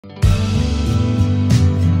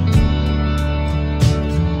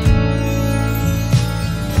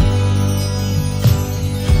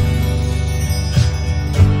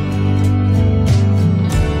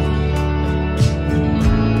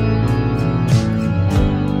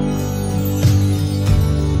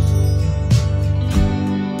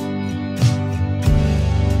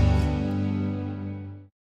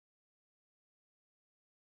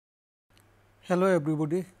Hello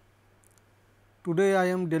everybody. Today I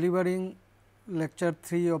am delivering lecture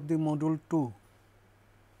 3 of the module 2.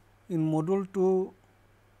 In module 2,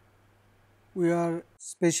 we are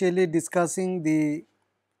specially discussing the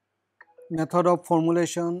method of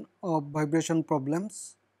formulation of vibration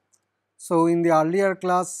problems. So, in the earlier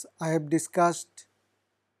class I have discussed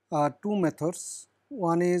two methods.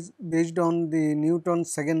 One is based on the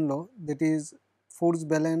Newton's second law, that is force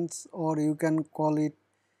balance, or you can call it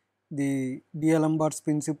the D'Alembert's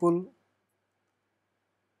principle,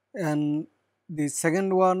 and the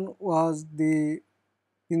second one was the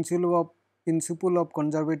principle of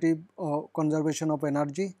conservation of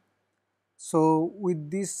energy. So, with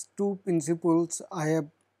these two principles, I have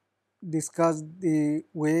discussed the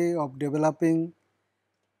way of developing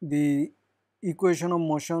the equation of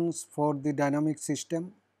motions for the dynamic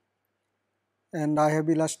system, and I have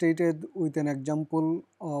illustrated with an example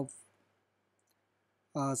of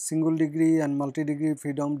single degree and multi degree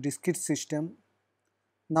freedom discrete system.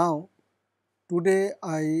 Now, today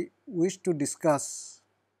I wish to discuss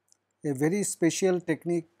a very special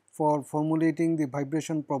technique for formulating the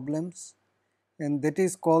vibration problems, and that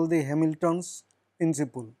is called the Hamilton's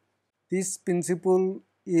principle. This principle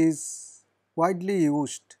is widely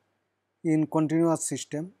used in continuous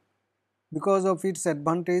system because of its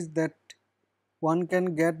advantage that one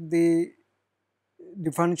can get the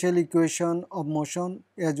differential equation of motion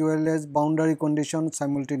as well as boundary conditions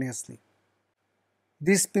simultaneously.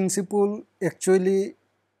 This principle actually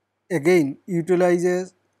again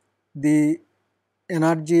utilizes the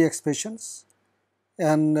energy expressions,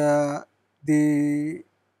 and the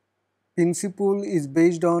principle is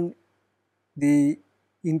based on the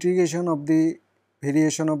integration of the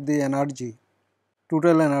variation of the energy,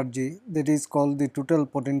 total energy, that is called the total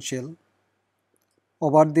potential,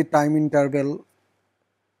 over the time interval,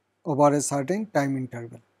 over a certain time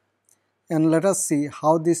interval. And let us see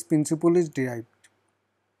how this principle is derived.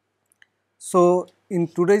 So, in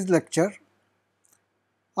today's lecture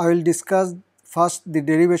I will discuss first the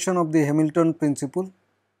derivation of the Hamilton principle,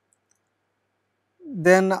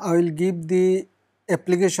 then I will give the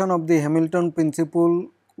application of the Hamilton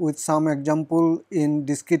principle with some example in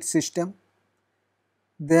discrete system.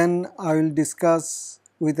 Then I will discuss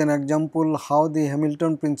with an example how the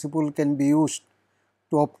Hamilton principle can be used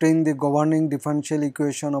to obtain the governing differential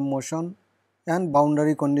equation of motion and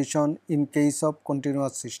boundary condition in case of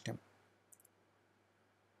continuous system.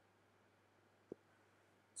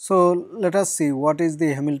 So, let us see what is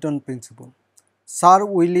the Hamilton principle. Sir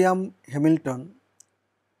William Hamilton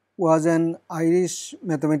was an Irish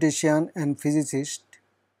mathematician and physicist,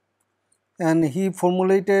 and he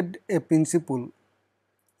formulated a principle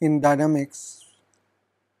in dynamics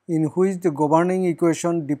in which the governing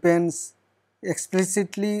equation depends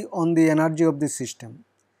explicitly on the energy of the system.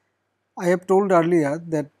 I have told earlier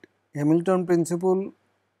that Hamilton principle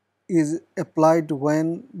is applied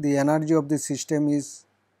when the energy of the system is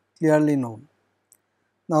clearly known.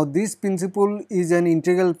 Now, this principle is an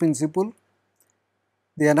integral principle.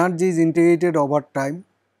 The energy is integrated over time,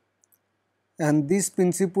 and this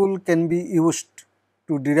principle can be used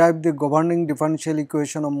to derive the governing differential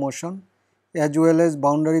equation of motion as well as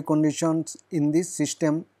boundary conditions in this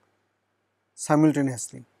system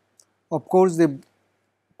simultaneously. Of course, the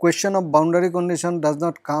question of boundary condition does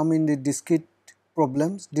not come in the discrete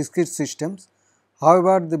problems, discrete systems.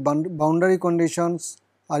 However, the boundary conditions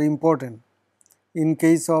are important in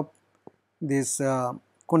case of this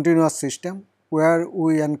continuous system, where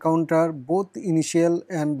we encounter both initial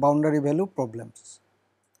and boundary value problems.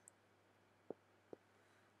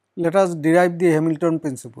 Let us derive the Hamilton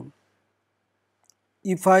principle.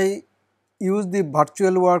 If I use the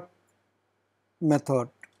virtual work method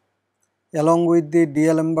along with the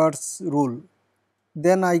D'Alembert's rule,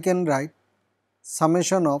 then I can write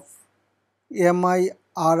summation of mi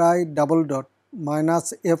ri double dot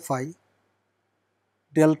minus fi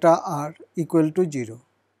delta r equal to 0,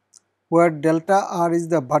 where delta r is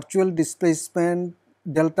the virtual displacement,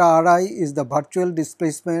 delta ri is the virtual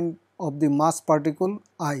displacement of the mass particle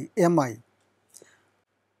I, mi.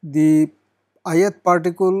 The ith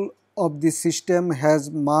particle of the system has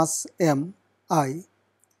mass m, I,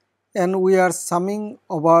 and we are summing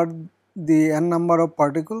over the n number of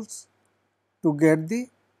particles to get the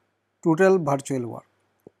total virtual work.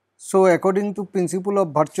 So, according to principle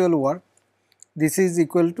of virtual work, this is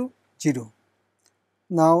equal to 0.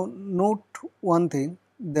 Now, note one thing,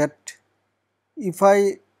 that if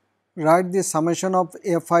I write the summation of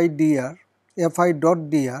fi dr, fi dot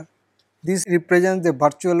dr, this represents the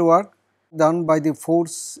virtual work done by the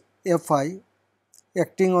force Fi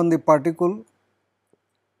acting on the particle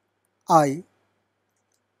I,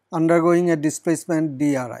 undergoing a displacement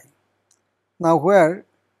dRi. Now, where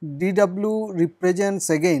dW represents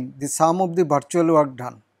again the sum of the virtual work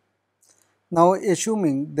done. Now,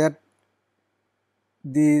 assuming that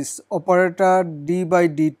this operator d by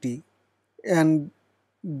dt and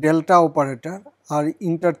delta operator are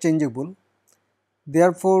interchangeable,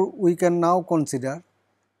 therefore, we can now consider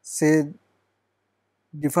say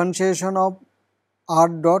differentiation of r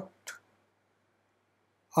dot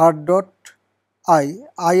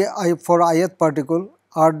I for ith particle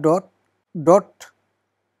r dot,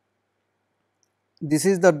 this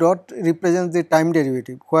is the dot represents the time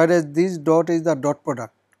derivative, whereas this dot is the dot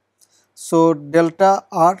product. So, delta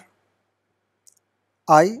r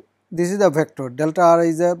I, this is the vector, delta r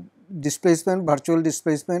is a displacement, virtual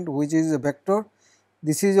displacement, which is a vector.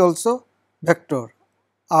 This is also vector,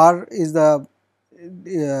 r is the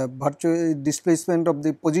virtual displacement of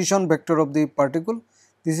the position vector of the particle,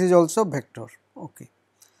 this is also vector. Okay.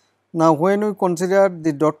 Now, when we consider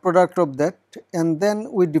the dot product of that and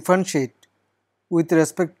then we differentiate with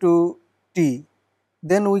respect to t,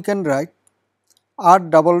 then we can write r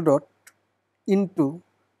double dot into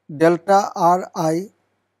delta r I,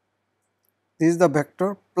 this is the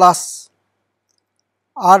vector, plus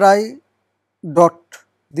r I dot,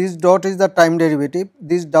 this dot is the time derivative,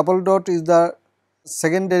 this double dot is the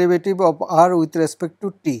second derivative of r with respect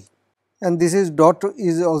to t, and this is dot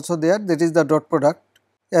is also there, that is the dot product,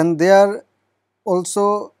 and there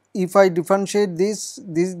also if I differentiate this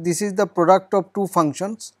is the product of two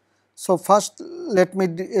functions. So, first let me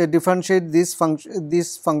differentiate this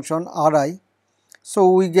function r I.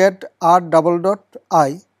 So, we get r double dot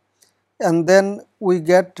I and then we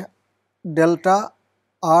get delta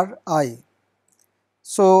r I.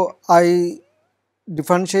 So, I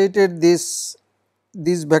differentiated this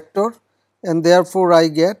vector and therefore, I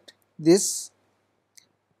get this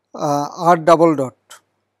r double dot.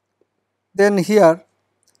 Then here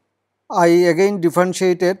I again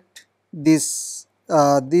differentiated this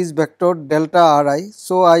vector delta ri.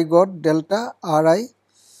 So, I got delta ri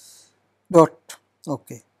dot.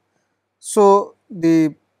 Okay. So,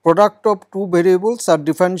 the product of two variables are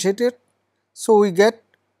differentiated. So, we get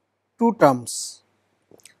two terms.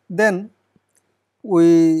 Then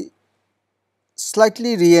we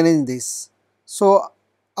slightly rearrange this. So,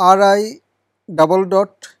 ri double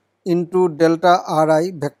dot into delta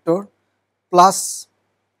ri vector plus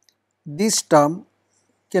this term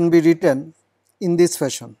can be written in this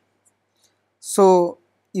fashion. So,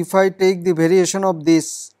 if I take the variation of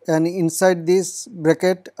this and inside this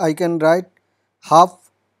bracket I can write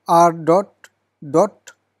half r dot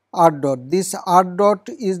dot r dot. This r dot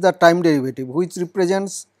is the time derivative which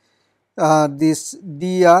represents this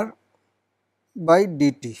dr by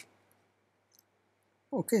dt,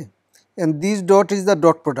 okay, and this dot is the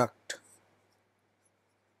dot product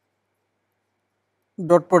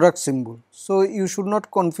symbol. So, you should not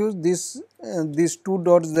confuse this these two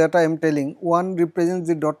dots that I am telling, one represents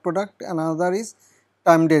the dot product and another is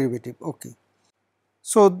time derivative. Okay.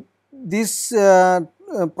 So, this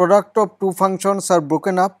product of two functions are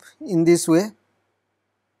broken up in this way,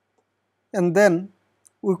 and then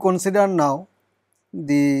we consider now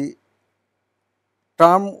the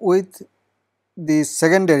term with the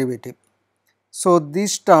second derivative. So,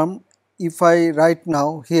 this term if I write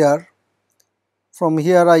now here, from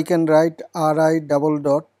here I can write ri double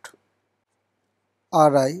dot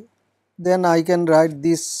ri, then I can write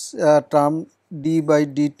this term d by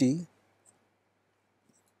dt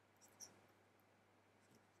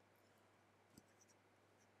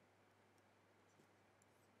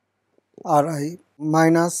ri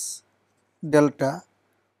minus delta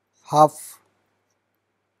half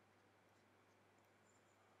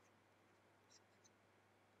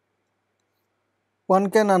one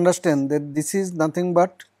can understand that this is nothing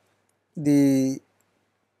but the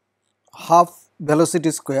half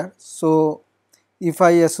velocity square. So, if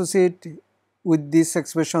I associate with this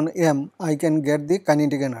expression m, I can get the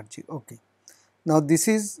kinetic energy. Okay. Now, this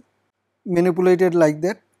is manipulated like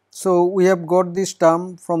that. So, we have got this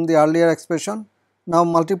term from the earlier expression. Now,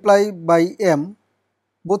 multiply by m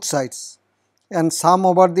both sides and sum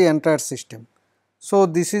over the entire system. So,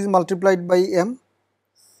 this is multiplied by m,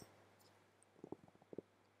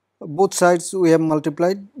 both sides we have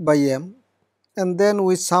multiplied by m, and then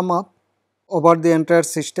we sum up over the entire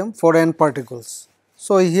system for n particles.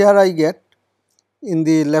 So, here I get in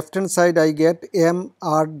the left hand side I get m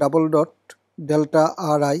r double dot delta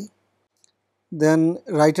r I, then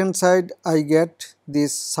right hand side I get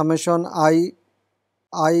this summation I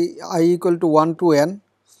equal to 1 to n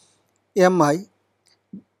m I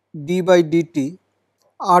d by dt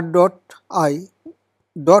r dot I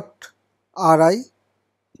dot r I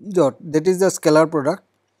dot, that is the scalar product,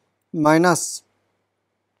 minus,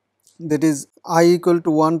 that is I equal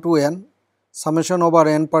to 1 to n summation over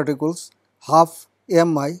n particles half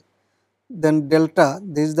mi, then delta,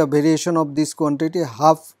 this is the variation of this quantity,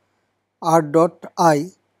 half r dot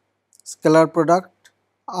I scalar product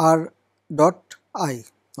r dot I.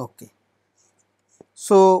 Okay.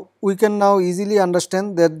 So, we can now easily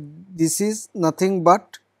understand that this is nothing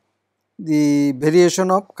but the variation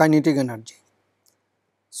of kinetic energy.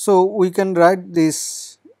 So, we can write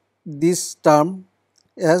this term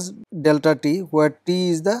as delta T, where T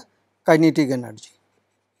is the kinetic energy.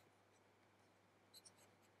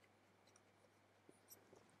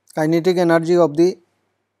 Kinetic energy of the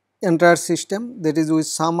entire system, that is we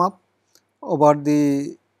sum up over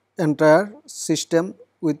the entire system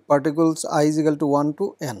with particles I is equal to 1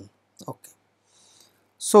 to n. Okay.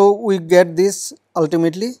 So, we get this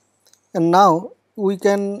ultimately, and now we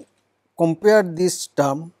can compare this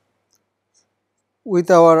term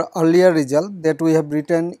with our earlier result that we have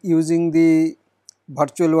written using the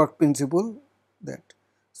virtual work principle that.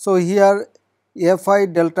 So, here F I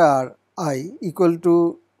delta R I equal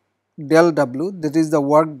to del W, that is the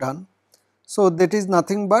work done. So, that is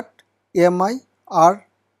nothing but M I R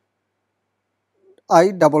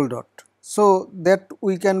I double dot. So, that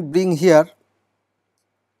we can bring here,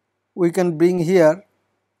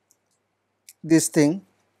 this thing,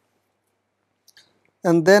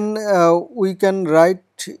 and then we can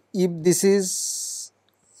write, if this is,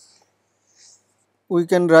 we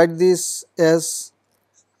can write this as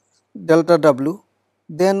delta W,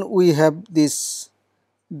 then we have this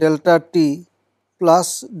delta T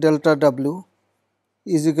plus delta W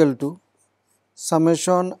is equal to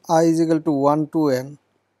summation I is equal to 1 to n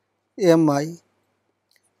M I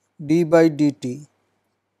d by dt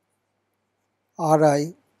R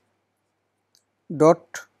I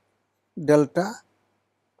dot delta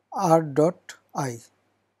R dot I.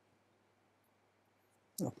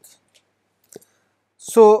 Okay.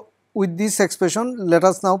 So, with this expression, let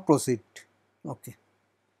us now proceed. Okay.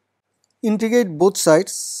 Integrate both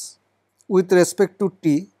sides with respect to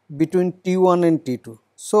t between t1 and t2.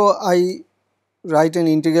 So, I write an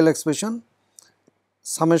integral expression,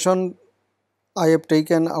 summation I have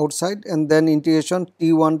taken outside, and then integration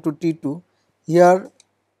t1 to t2. Here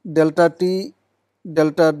delta t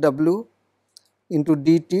delta w into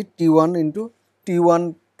dt t1 into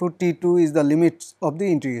t1 to t2 is the limits of the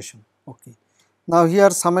integration. Okay. Now, here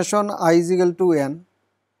summation I is equal to n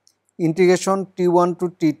integration t1 to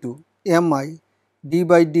t2 mi d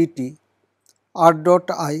by dt r dot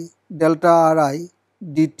I delta ri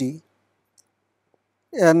dt,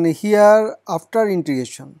 and here after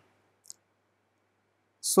integration.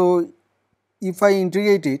 So, if I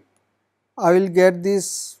integrate it, I will get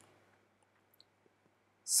this,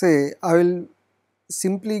 say I will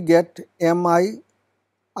simply get mi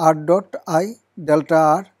r dot I delta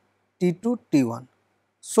r t2 t1.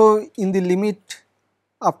 So, in the limit,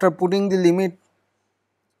 after putting the limit,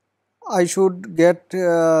 I should get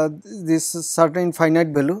this certain finite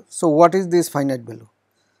value. So, what is this finite value?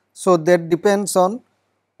 So, that depends on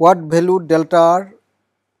what value delta r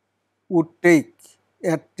would take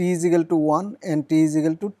at t is equal to 1 and t is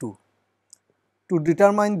equal to 2. To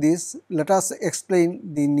determine this, let us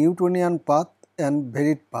explain the Newtonian path and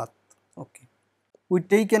varied path. Okay. We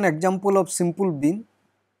take an example of simple beam,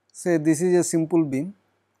 say this is a simple beam,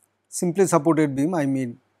 simply supported beam, I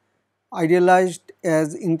mean, idealized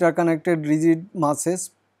as interconnected rigid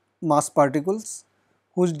mass particles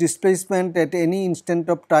whose displacement at any instant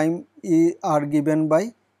of time are given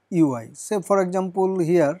by ui. Say for example,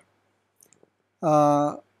 here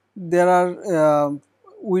there are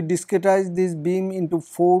we discretize this beam into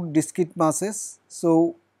 4 discrete masses.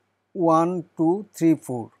 So, 1, 2, 3,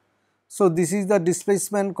 4. So, this is the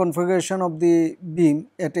displacement configuration of the beam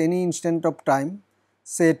at any instant of time,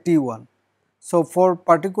 say t1. So, for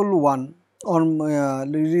particle 1 or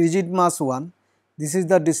rigid mass 1, this is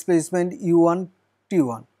the displacement u1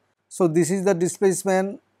 t1. So, this is the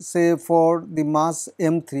displacement say for the mass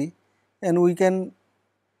m3, and we can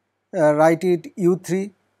write it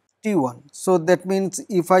u3 t1. So, that means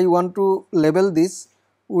if I want to label this,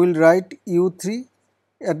 we will write u3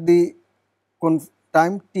 at the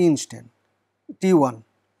time t instant t1.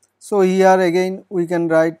 So, here again we can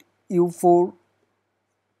write u4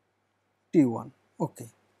 t1. Okay.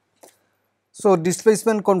 So,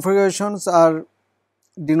 displacement configurations are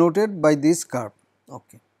denoted by this curve.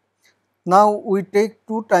 Okay. Now, we take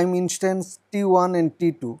two time instants t1 and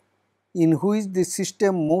t2 in which the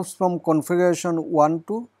system moves from configuration 1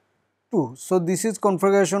 to 2. So, this is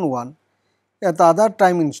configuration 1. At the other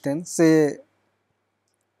time instant, say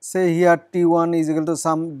say here t1 is equal to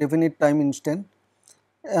some definite time instant,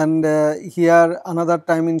 and here another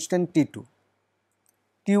time instant t2.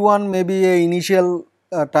 T1 may be a initial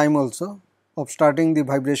time also of starting the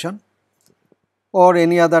vibration, or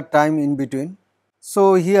any other time in between.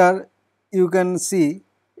 So, here you can see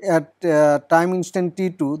at time instant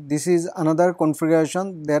t2, this is another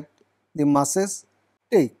configuration that the masses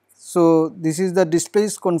take. So, this is the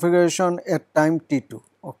displaced configuration at time t2.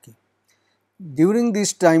 Okay. During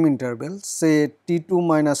this time interval, say t2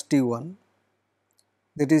 minus t1,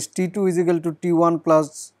 that is t2 is equal to t1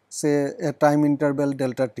 plus say a time interval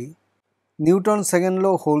delta t, Newton's second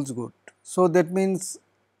law holds good. So, that means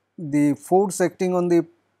the force acting on the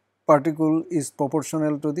particle is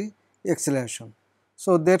proportional to the acceleration.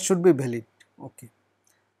 So, that should be valid. Okay.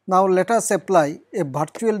 Now, let us apply a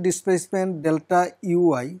virtual displacement delta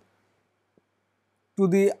ui to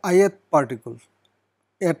the ith particle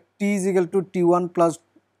at t is equal to t1 plus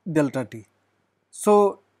delta t.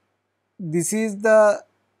 So, this is the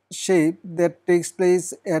shape that takes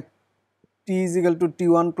place at t is equal to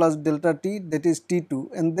t1 plus delta t, that is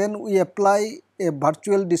t2, and then we apply a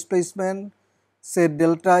virtual displacement say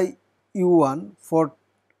delta u1 for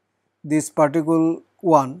this particle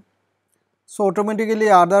 1. So, automatically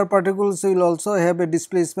other particles will also have a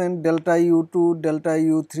displacement delta u2, delta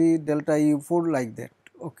u3, delta u4 like that.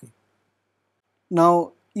 Okay.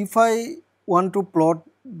 Now, if I want to plot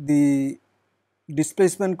the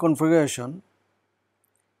displacement configuration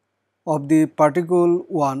of the particle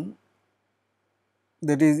 1,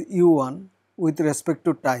 that is u1, with respect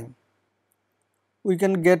to time, we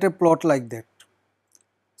can get a plot like that.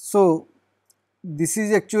 So, this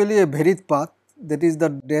is actually a varied path, that is the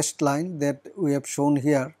dashed line that we have shown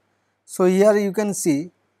here. So, here you can see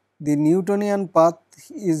the Newtonian path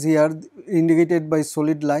is here indicated by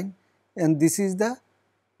solid line, and this is the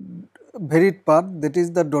varied path, that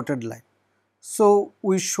is the dotted line. So,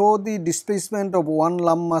 we show the displacement of one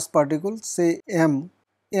lump mass particle, say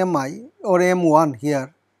mi or m1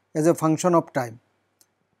 here as a function of time.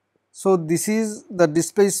 So, this is the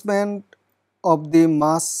displacement of the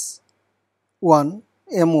mass 1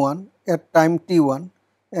 m1 at time t1,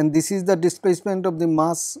 and this is the displacement of the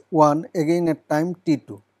mass 1 again at time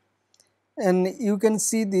t2. And you can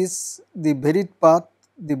see this, the varied path,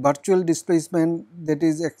 the virtual displacement that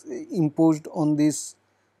is imposed on this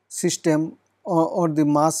system or the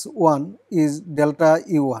mass 1 is delta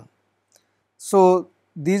u1. So,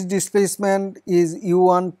 this displacement is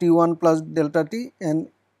u1 t1 plus delta t, and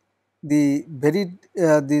the varied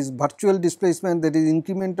this virtual displacement, that is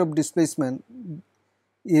increment of displacement,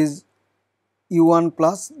 is u1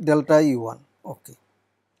 plus delta u1. Okay.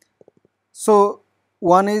 So,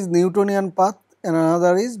 one is Newtonian path and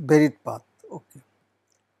another is varied path. Okay.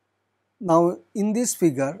 Now, in this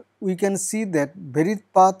figure we can see that varied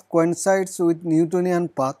path coincides with Newtonian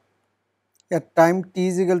path at time t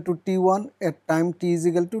is equal to t1, at time t is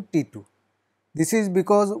equal to t2. This is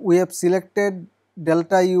because we have selected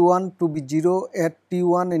delta u1 to be 0 at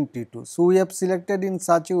t1 and t2. So, we have selected in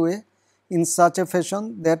such a way, in such a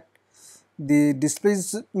fashion that the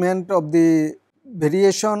displacement of the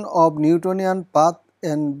variation of Newtonian path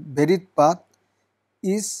and varied path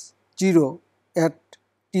is 0 at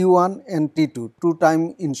t1 and t2, two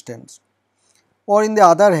time instants. Or in the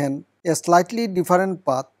other hand, a slightly different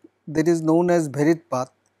path, that is known as varied path,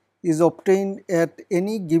 is obtained at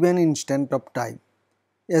any given instant of time,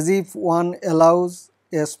 as if one allows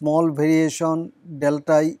a small variation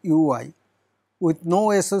delta ui with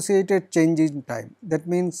no associated change in time. That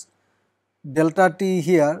means, delta t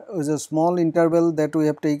here is a small interval that we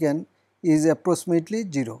have taken is approximately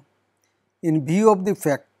 0. In view of the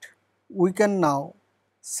fact, we can now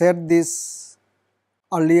set this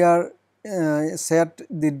earlier set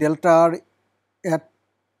the delta r at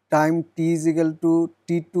time t is equal to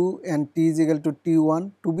t2 and t is equal to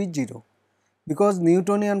t1 to be 0, because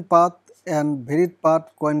Newtonian path and varied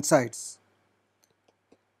path coincides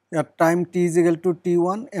at time t is equal to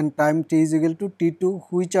t1 and time t is equal to t2,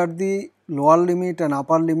 which are the lower limit and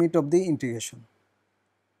upper limit of the integration.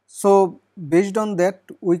 So, based on that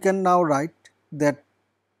we can now write that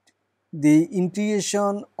the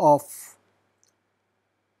integration of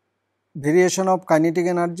variation of kinetic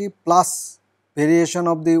energy plus variation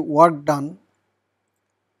of the work done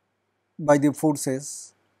by the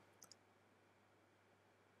forces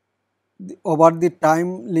over the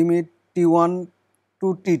time limit t1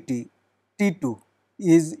 to t2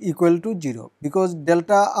 is equal to 0, because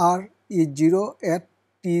delta r is 0 at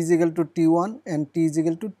t is equal to t1 and t is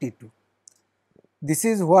equal to t2. This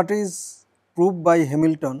is what is proved by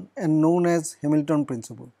Hamilton and known as Hamilton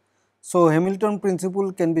principle. So, Hamilton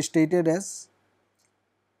principle can be stated as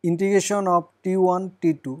integration of T1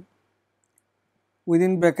 T2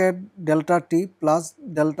 within bracket delta t plus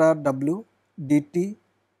delta w dt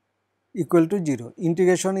equal to 0.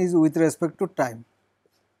 Integration is with respect to time.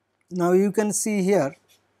 Now you can see here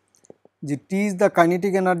the T is the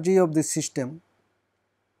kinetic energy of the system,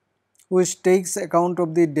 which takes account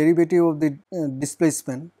of the derivative of the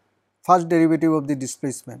displacement, first derivative of the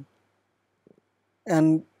displacement,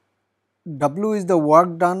 and W is the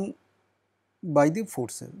work done by the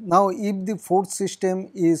forces. Now if the force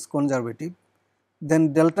system is conservative,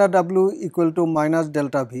 then delta W equal to minus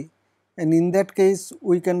delta V, and in that case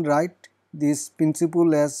we can write this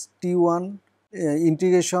principle as T1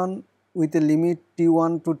 integration with a limit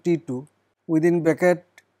T1 to T2 within bracket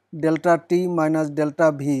delta T minus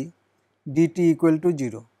delta V dt equal to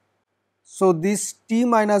 0. So this T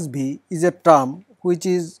minus V is a term which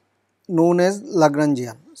is known as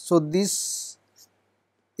Lagrangian. So this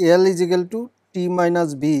L is equal to T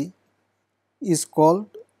minus V is called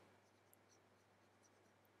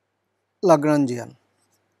Lagrangian.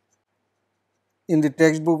 In the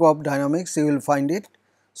textbook of dynamics you will find it.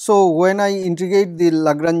 So when I integrate the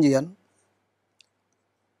Lagrangian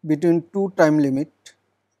between two time limit,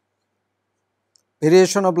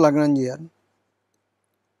 variation of Lagrangian,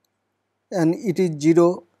 and it is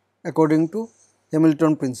 0 according to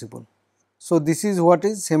Hamilton principle. So this is what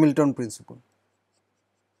is Hamilton principle.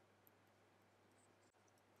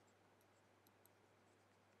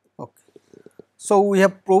 Okay. So we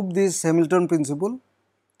have proved this Hamilton principle,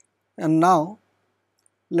 and now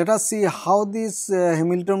let us see how this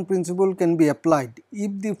Hamilton principle can be applied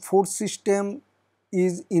if the force system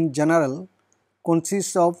is in general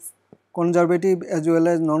consists of conservative as well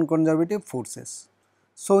as non-conservative forces.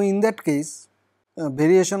 So in that case,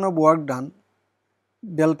 variation of work done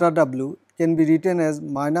delta W can be written as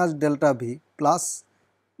minus delta V plus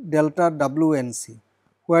delta WNC,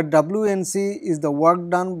 where WNC is the work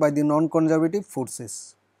done by the non-conservative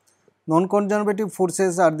forces. Non-conservative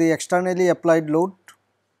forces are the externally applied load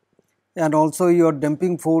and also your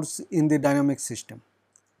damping force in the dynamic system.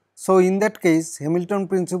 So in that case, Hamilton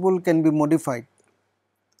principle can be modified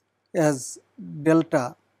as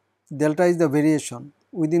delta is the variation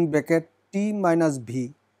within bracket T minus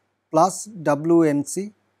V plus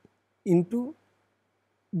WNC into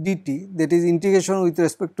dt, that is integration with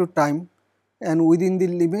respect to time and within the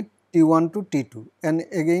limit T1 to T2, and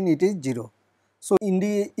again it is 0. So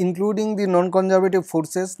including the non-conservative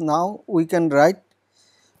forces, now we can write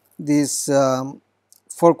this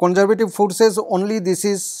for conservative forces only this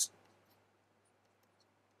is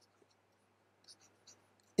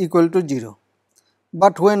equal to 0,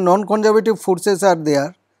 but when non-conservative forces are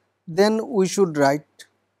there, then we should write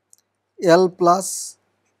L plus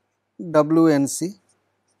WNC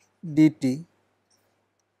dt.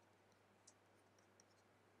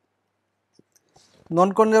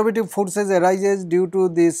 Non-conservative forces arises due to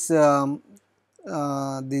this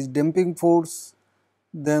damping force,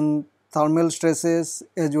 then thermal stresses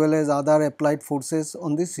as well as other applied forces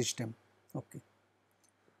on the system. Okay.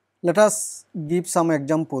 Let us give some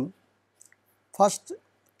example. First,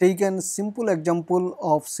 take a simple example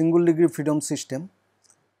of single degree freedom system,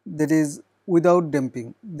 that is without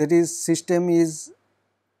damping, that is system is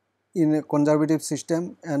in a conservative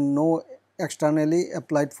system and no externally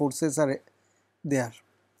applied forces are there.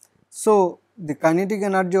 So the kinetic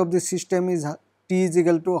energy of the system is T is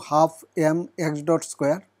equal to half m x dot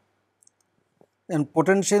square, and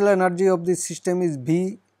potential energy of the system is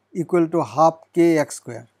V equal to half k x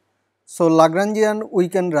square. So Lagrangian we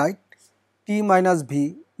can write T minus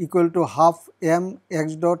V equal to half m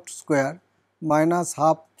x dot square minus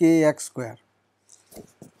half k x square.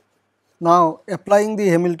 Now applying the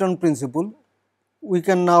Hamilton principle, we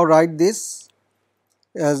can now write this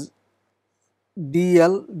as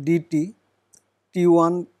dl dt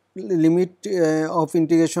T1 limit of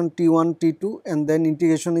integration T1 T2, and then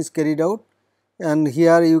integration is carried out, and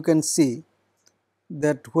here you can see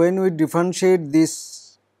that when we differentiate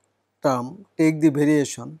this term, take the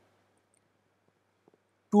variation,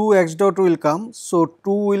 2 x dot will come. So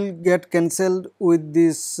 2 will get cancelled with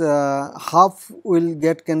this half will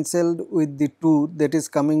get cancelled with the 2 that is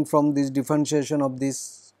coming from this differentiation of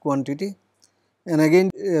this quantity, and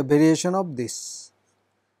again variation of this.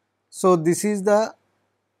 So this is the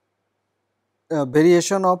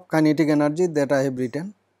variation of kinetic energy that I have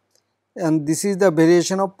written, and this is the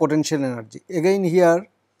variation of potential energy. Again here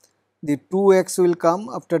the 2x will come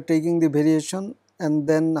after taking the variation, and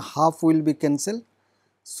then half will be cancelled.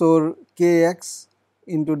 So kx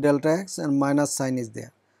into delta x and minus sign is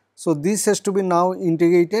there. So this has to be now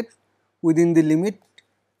integrated within the limit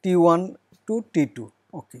T1 to T2.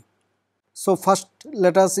 Okay. So, first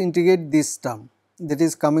let us integrate this term that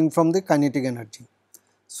is coming from the kinetic energy.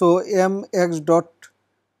 So, mx dot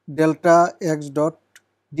delta x dot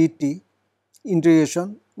dt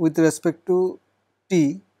integration with respect to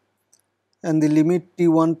t and the limit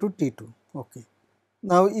t1 to t2. Okay.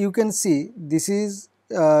 Now, you can see this is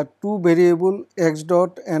two variable x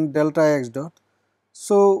dot and delta x dot.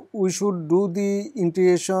 So, we should do the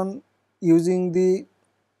integration using the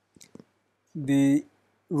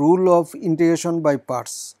rule of integration by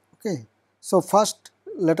parts. Okay. So, first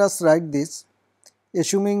let us write this,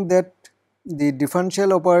 assuming that the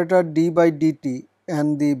differential operator d by dt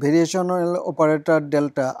and the variational operator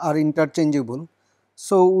delta are interchangeable.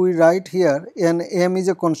 So, we write here, and m is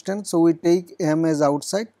a constant. So, we take m as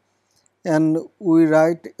outside and we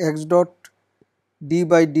write x dot d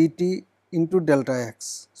by dt into delta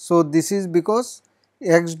x. So, this is because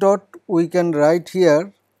x dot we can write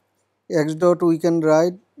here, x dot we can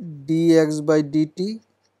write dx by dt,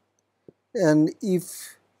 and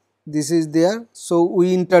if this is there, so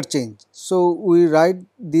we interchange. So, we write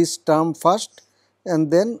this term first and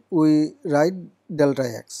then we write delta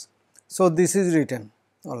x. So, this is written,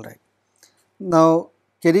 alright. Now,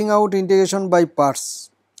 carrying out integration by parts,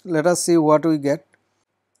 let us see what we get.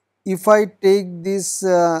 If I take this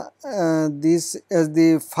this as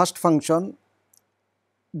the first function,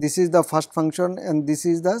 this is the first function and this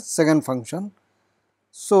is the second function.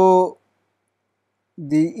 So,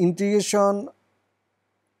 the integration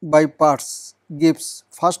by parts gives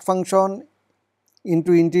first function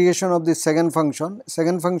into integration of the second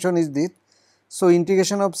function is this. So,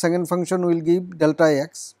 integration of second function will give delta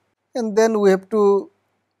x, and then we have to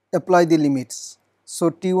apply the limits. So,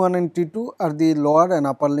 t1 and t2 are the lower and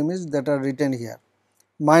upper limits that are written here,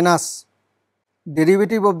 minus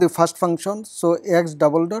derivative of the first function. So, x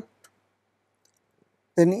double dot,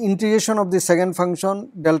 then integration of the second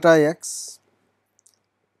function delta x,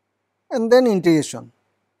 and then integration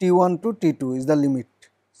t1 to t2 is the limit.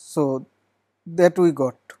 So, that we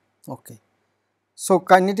got. Okay. So,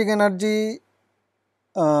 kinetic energy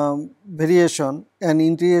variation and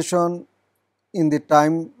integration in the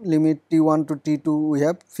time limit t1 to t2 we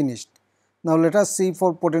have finished. Now, let us see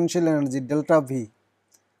for potential energy delta V.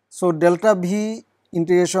 So, delta V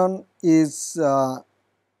integration is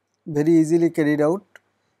very easily carried out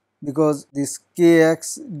because this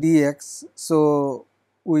kx dx. So,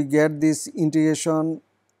 we get this integration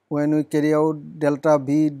when we carry out delta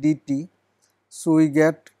V dt. So, we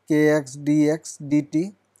get kx dx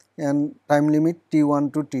dt and time limit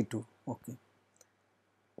t1 to t2. Okay.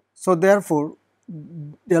 So, therefore,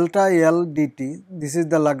 delta L dt, this is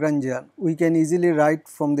the Lagrangian, we can easily write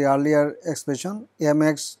from the earlier expression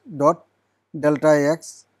mx dot delta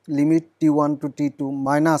x limit t1 to t2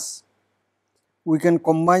 minus, we can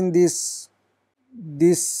combine this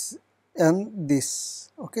and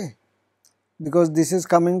this, okay, because this is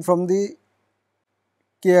coming from the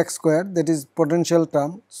kx square, that is potential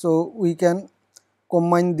term. So, we can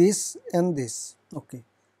combine this and this. Okay.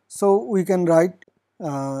 So, we can write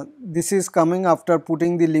this is coming after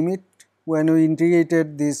putting the limit when we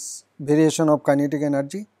integrated this variation of kinetic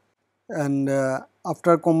energy, and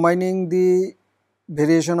after combining the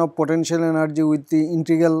variation of potential energy with the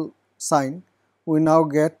integral sign, we now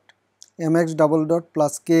get mx double dot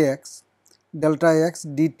plus kx delta x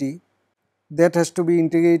dt, that has to be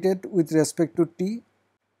integrated with respect to t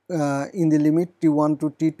in the limit t1 to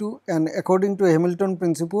t2, and according to Hamilton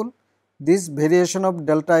principle, this variation of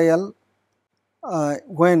delta L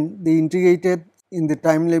when the integrated in the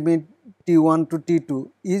time limit t1 to t2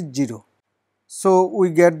 is 0. So, we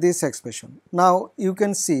get this expression. Now, you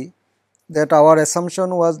can see that our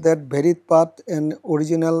assumption was that varied path and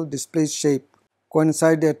original displaced shape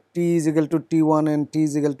coincide at t is equal to t1 and t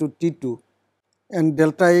is equal to t2, and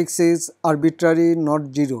delta x is arbitrary,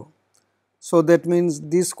 not 0. So, that means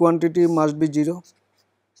this quantity must be 0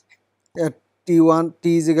 at t1,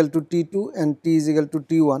 t is equal to t2 and t is equal to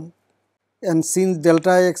t1, and since delta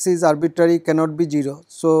x is arbitrary, cannot be 0.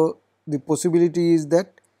 So, the possibility is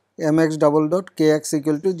that mx double dot kx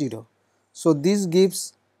equal to 0. So, this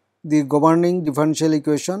gives the governing differential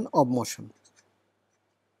equation of motion.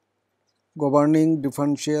 Governing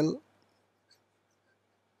differential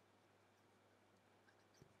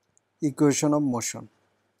equation of motion.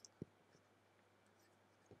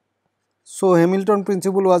 So, Hamilton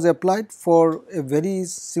principle was applied for a very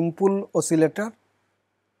simple oscillator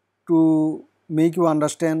to make you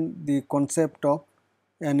understand the concept of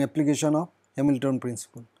an application of Hamilton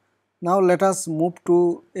principle. Now, let us move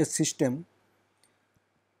to a system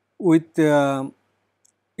with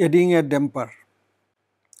adding a damper.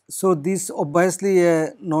 So, this obviously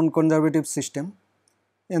a non-conservative system,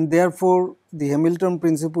 and therefore the Hamilton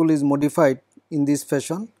principle is modified in this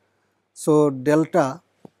fashion. So, delta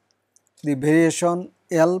the variation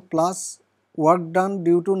L plus work done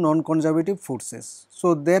due to non-conservative forces.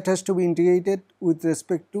 So, that has to be integrated with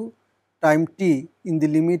respect to time t in the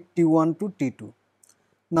limit T1 to T2.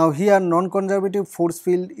 Now, here non-conservative force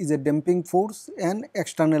field is a damping force and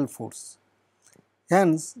external force.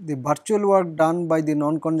 Hence, the virtual work done by the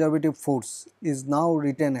non-conservative force is now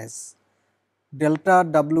written as delta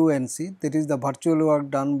WNC, that is the virtual work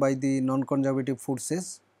done by the non-conservative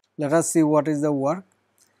forces. Let us see what is the work.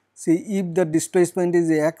 See, if the displacement is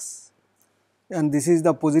x and this is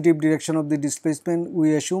the positive direction of the displacement,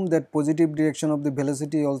 we assume that positive direction of the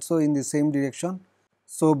velocity also in the same direction.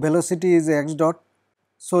 So, velocity is x dot.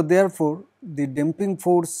 So, therefore, the damping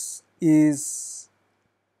force is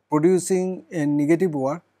producing a negative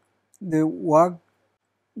work. The work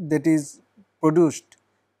that is produced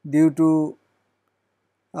due to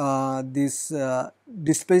this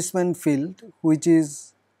displacement field, which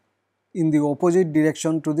is in the opposite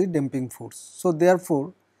direction to the damping force. So,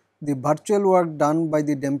 therefore, the virtual work done by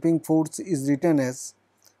the damping force is written as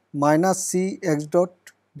minus C x dot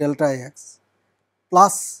delta x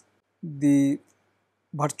plus the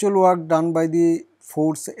virtual work done by the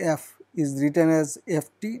force F is written as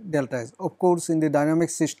Ft delta S. Of course, in the dynamic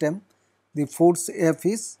system, the force F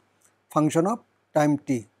is function of time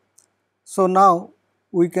t. So, now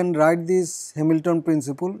we can write this Hamilton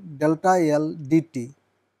principle delta L dt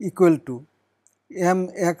equal to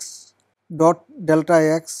mx dot delta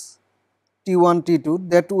x T1 T2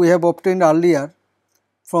 that we have obtained earlier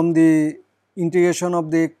from the integration of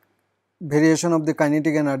the variation of the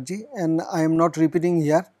kinetic energy, and I am not repeating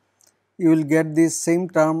here. You will get this same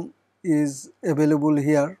term is available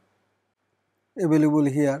here.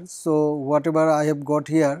 So, whatever I have got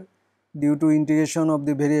here due to integration of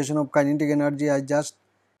the variation of kinetic energy, I just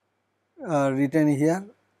written here,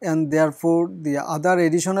 and therefore, the other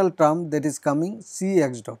additional term that is coming C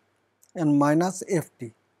x dot and minus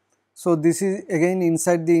Ft. So, this is again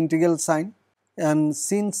inside the integral sign, and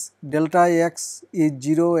since delta x is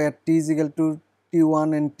 0 at t is equal to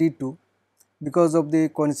T1 and T2, because of the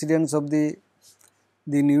coincidence of the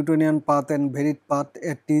Newtonian path and varied path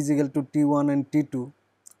at t is equal to T1 and T2,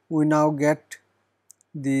 we now get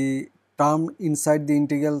the term inside the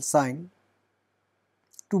integral sign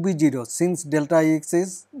to be 0 since delta x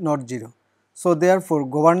is not 0. So, therefore,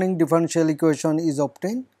 governing differential equation is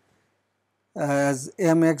obtained as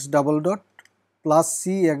mx double dot plus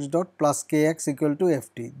c x dot plus kx equal to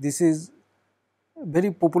ft. This is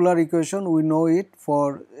very popular equation, we know it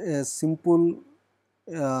for a simple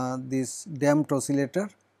this damped oscillator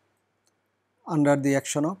under the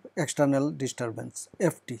action of external disturbance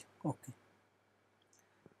ft. Okay.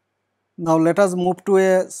 Now, let us move to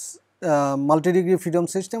a multi-degree freedom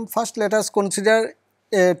system. First, let us consider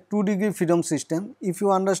a 2-degree freedom system. If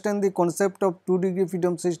you understand the concept of 2-degree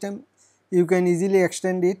freedom system, you can easily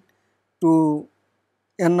extend it to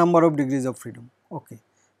n number of degrees of freedom. Okay.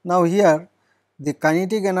 Now, here the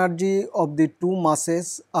kinetic energy of the two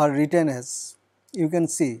masses are written as, you can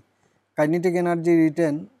see kinetic energy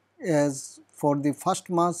written as for the first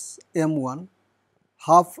mass m1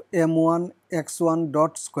 half m1 x1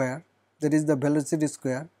 dot square, that is the velocity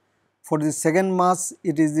square. For the second mass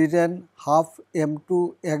it is written half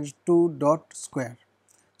m2 x2 dot square.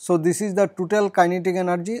 So, this is the total kinetic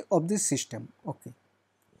energy of this system. Okay.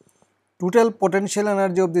 Total potential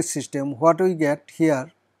energy of this system, what we get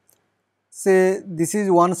here, say this is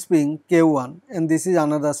one spring K1 and this is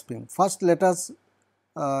another spring. First, let us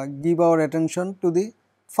give our attention to the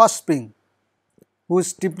first spring whose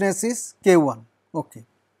stiffness is K1. Okay.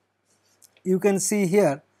 You can see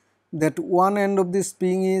here that one end of the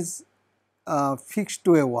spring is fixed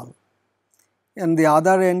to a wall and the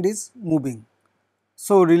other end is moving.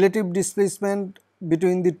 So, relative displacement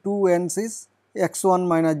between the two ends is x1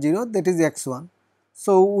 minus 0, that is x1.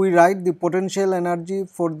 So, we write the potential energy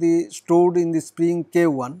for the stored in the spring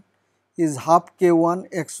K1 is half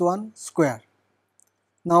K1 x1 square.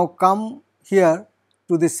 Now, come here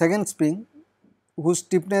to the second spring whose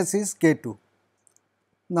stiffness is K2.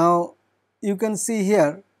 Now, you can see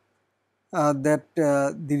here that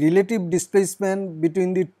the relative displacement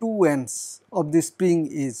between the two ends of the spring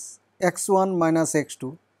is x1 minus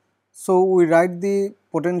x2. So, we write the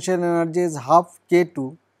potential energy as half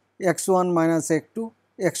K2 x1 minus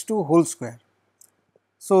x2 whole square.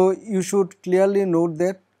 So, you should clearly note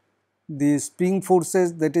that the spring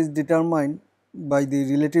forces that is determined by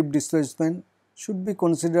the relative displacement should be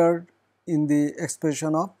considered in the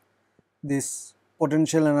expression of this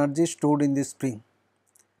potential energy stored in the spring.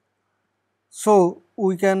 So,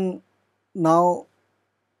 we can now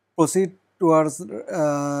proceed towards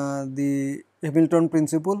the Hamilton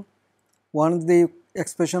principle. Once the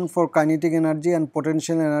expression for kinetic energy and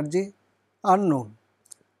potential energy are known.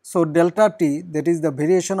 So, delta T, that is the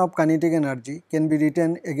variation of kinetic energy, can be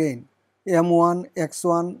written again m1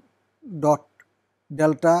 x1 dot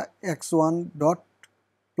delta x1 dot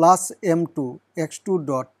plus m2 x2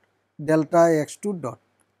 dot delta x2 dot.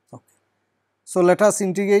 Okay. So, let us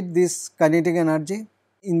integrate this kinetic energy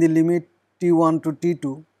in the limit T1 to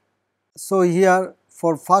T2. So, here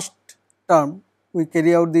for first term we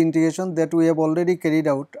carry out the integration that we have already carried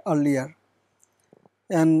out earlier,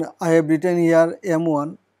 and I have written here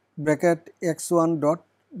m1 bracket x1 dot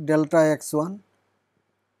delta x1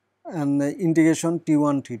 and integration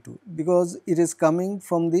T1 T2, because it is coming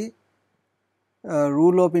from the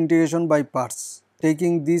rule of integration by parts,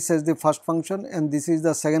 taking this as the first function and this is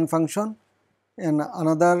the second function. And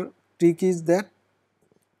another trick is that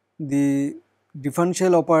the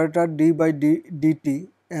differential operator d by dt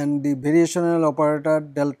and the variational operator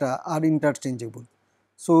delta are interchangeable.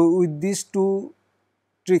 So, with these two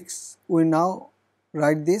tricks we now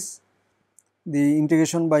write this, the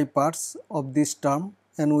integration by parts of this term,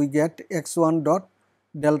 and we get x1 dot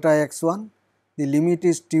delta x1, the limit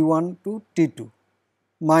is t1 to t2,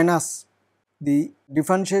 minus the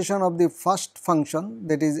differentiation of the first function,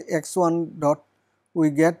 that is x1 dot, we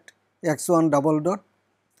get x1 double dot,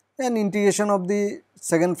 and integration of the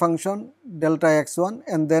second function delta x1,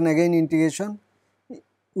 and then again integration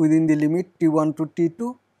within the limit t1 to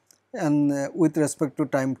t2 and with respect to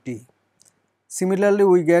time t. Similarly,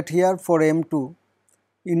 we get here for m2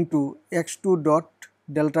 into x2 dot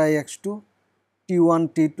delta x2 t1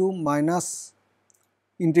 t2 minus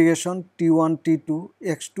integration t1 t2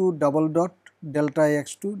 x2 double dot delta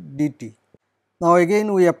x2 dt. Now,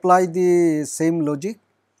 again we apply the same logic,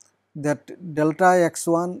 that delta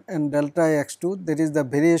x1 and delta x2, that is the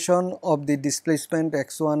variation of the displacement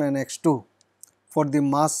x1 and x2 for the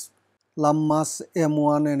mass, lump mass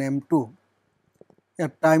m1 and m2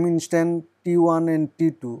 at time instant t1 and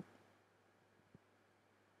t2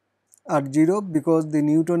 are 0, because the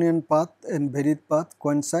Newtonian path and varied path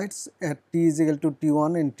coincides at t is equal to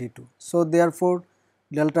t1 and t2. So, therefore,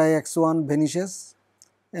 delta x1 vanishes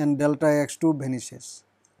and delta x2 vanishes.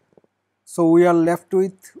 So, we are left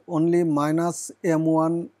with only minus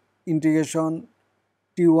m1 integration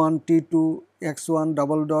t1 t2 x1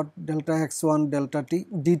 double dot delta x1 delta t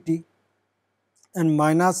dt and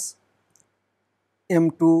minus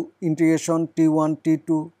m2 integration t1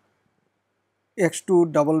 t2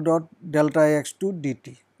 x2 double dot delta x2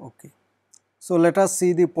 dt. Okay. So, let us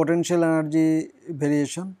see the potential energy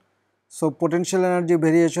variation. So, potential energy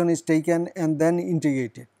variation is taken and then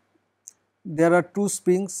integrated. There are two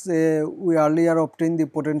springs, we earlier obtained the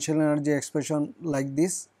potential energy expression like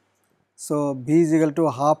this. So, V is equal to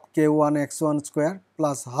half k1 x1 square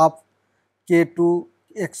plus half k2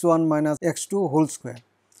 x1 minus x2 whole square.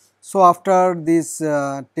 So, after this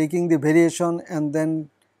taking the variation and then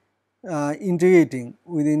integrating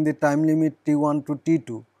within the time limit t1 to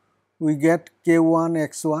t2, we get k1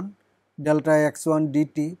 x1 delta x1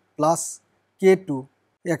 dt plus k2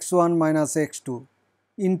 x1 minus x2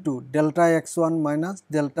 into delta x1 minus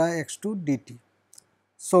delta x2 dt.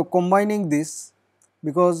 So, combining this,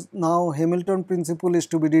 because now Hamilton principle is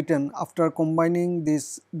to be written after combining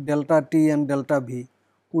this delta t and delta v,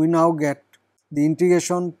 we now get the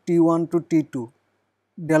integration t1 to t2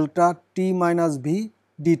 delta t minus v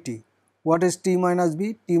dt. What is t minus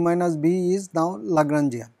b? T minus b is now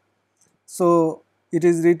Lagrangian. So, it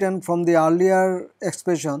is written from the earlier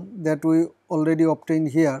expression that we already obtained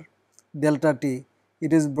here, delta t,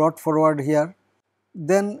 it is brought forward here,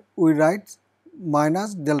 then we write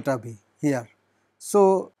minus delta v here.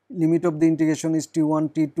 So, limit of the integration is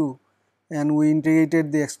t1 t2 and we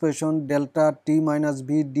integrated the expression delta t minus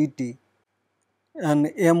v dt, and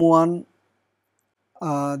m1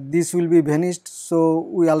 this will be vanished. So,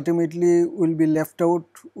 we ultimately will be left out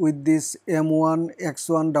with this m1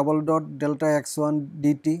 x1 double dot delta x1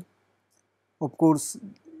 dt. Of course,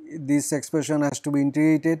 this expression has to be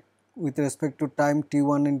integrated with respect to time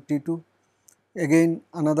t1 and t2. Again,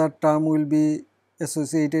 another term will be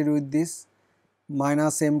associated with this,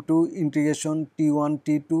 minus m2 integration t1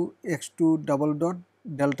 t2 x2 double dot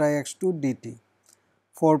delta x2 dt.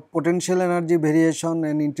 For potential energy variation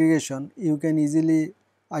and integration, you can easily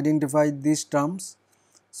identify these terms.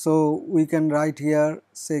 So, we can write here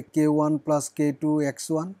say k1 plus k2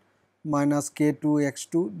 x1 minus k2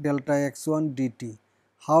 x2 delta x1 dt.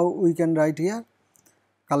 How we can write here?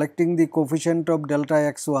 Collecting the coefficient of delta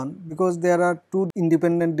x1, because there are two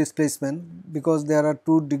independent displacement, because there are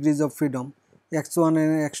two degrees of freedom, x1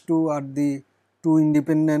 and x2 are the two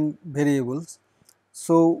independent variables.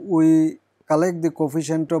 So, we collect the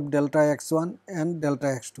coefficient of delta x1 and delta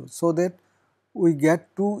x2, so that we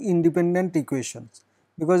get two independent equations,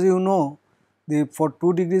 because you know for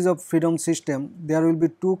 2 degrees of freedom system there will be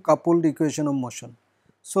two coupled equation of motion.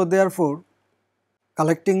 So, therefore,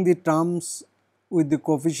 collecting the terms with the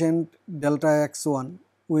coefficient delta x1,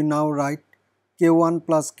 we now write k1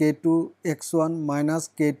 plus k2 x1 minus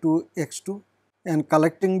k2 x2, and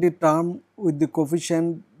collecting the term with the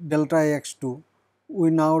coefficient delta x2, we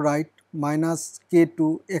now write minus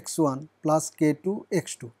k2 x1 plus k2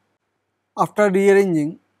 x2. After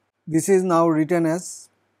rearranging, this is now written as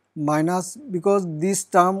minus, because this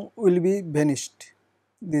term will be vanished.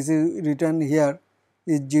 This is written here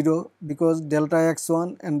is 0, because delta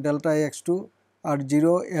x1 and delta x2 are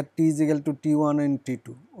 0 at t is equal to t1 and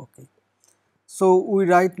t2. Okay. So, we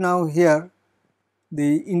write now here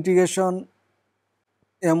the integration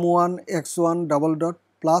m1 x1 double dot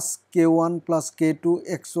plus k1 plus k2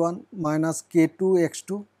 x1 minus k2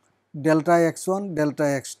 x2 delta x1 delta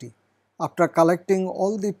xt, after collecting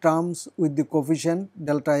all the terms with the coefficient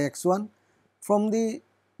delta x1 from the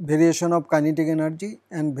variation of kinetic energy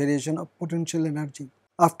and variation of potential energy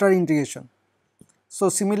after integration. So,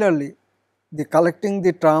 similarly, the collecting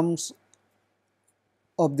the terms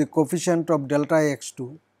of the coefficient of delta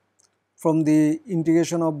x2 from the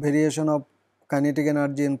integration of variation of kinetic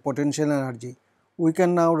energy and potential energy, we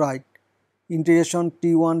can now write integration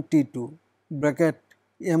T1 T2 bracket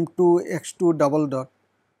m2 x2 double dot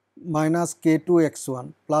minus k2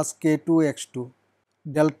 x1 plus k2 x2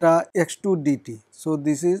 delta x2 dt. So,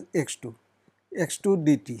 this is x2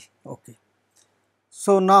 dt. Okay.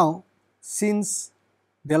 So, now since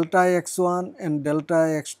delta x1 and delta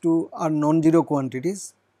x2 are non-zero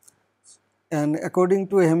quantities, and according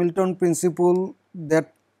to Hamilton principle,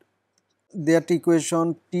 that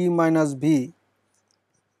equation T minus V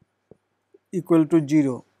equal to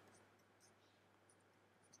 0.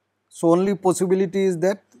 So, only possibility is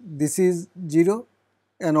that this is 0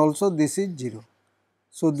 and also this is 0.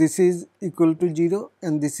 So, this is equal to 0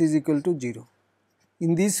 and this is equal to 0.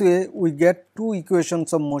 In this way, we get two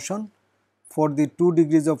equations of motion for the 2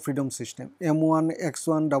 degrees of freedom system, m1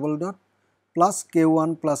 x1 double dot plus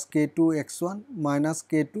k1 plus k2 x1 minus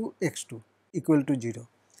k2 x2 equal to 0,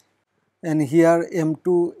 and here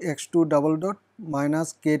m2 x2 double dot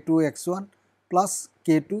minus k2 x1 plus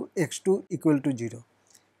k2 x2 equal to 0.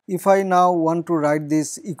 If I now want to write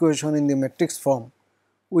this equation in the matrix form,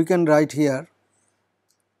 we can write here,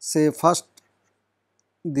 say first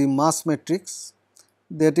the mass matrix,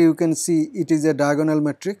 that you can see it is a diagonal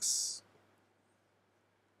matrix.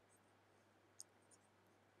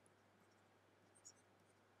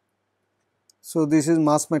 So, this is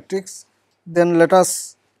mass matrix. Then let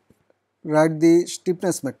us write the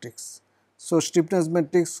stiffness matrix. So, stiffness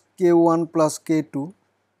matrix K1 plus K2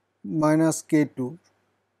 minus K2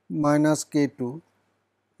 minus K2,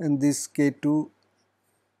 and this K2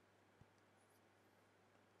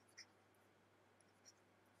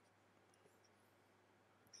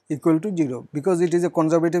 equal to 0, because it is a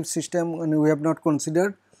conservative system and we have not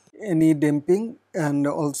considered any damping and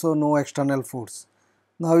also no external force.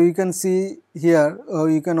 Now, you can see here,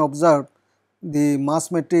 you can observe the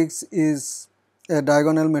mass matrix is a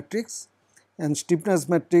diagonal matrix and stiffness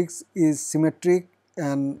matrix is symmetric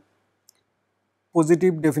and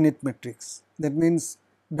positive definite matrix. That means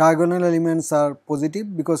diagonal elements are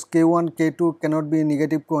positive, because K1, K2 cannot be a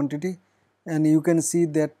negative quantity, and you can see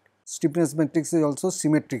that stiffness matrix is also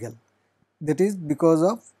symmetrical. That is because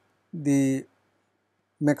of the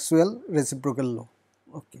Maxwell reciprocal law.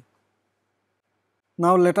 Okay.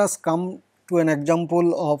 Now, let us come to an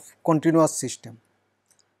example of continuous system.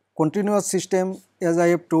 Continuous system, as I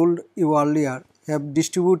have told you earlier, have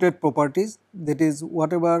distributed properties, that is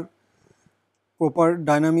whatever proper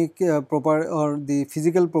dynamic proper or the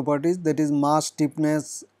physical properties, that is mass,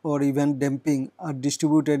 stiffness or even damping, are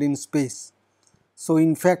distributed in space. So,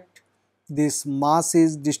 in fact, this mass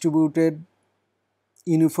is distributed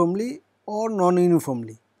uniformly or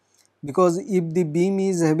non-uniformly, because if the beam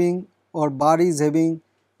is having or bar is having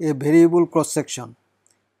a variable cross section,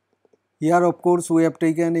 here of course we have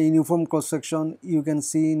taken a uniform cross section, you can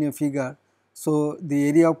see in a figure. So, the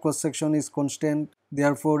area of cross section is constant,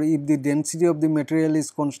 therefore, if the density of the material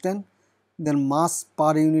is constant, then mass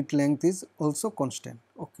per unit length is also constant.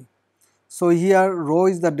 Okay. So, here rho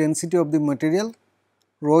is the density of the material,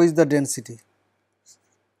 rho is the density.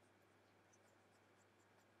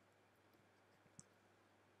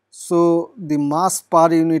 So, the mass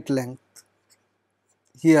per unit length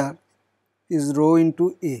here is rho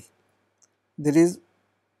into A, that is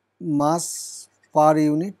mass per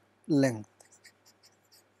unit length.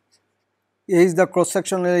 A is the cross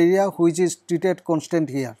sectional area which is treated constant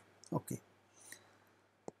here. Okay.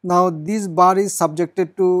 Now this bar is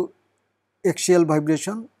subjected to axial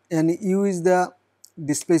vibration and u is the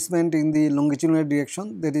displacement in the longitudinal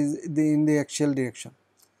direction, that is in the axial direction.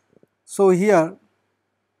 So here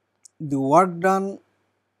the work done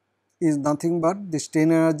is nothing but the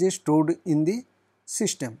strain energy stored in the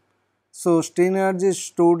system. So strain energy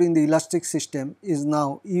stored in the elastic system is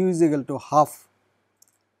now u is equal to half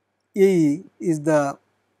AE is the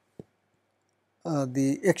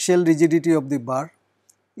axial rigidity of the bar,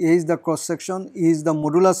 A is the cross section, E is the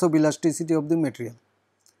modulus of elasticity of the material,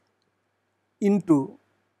 into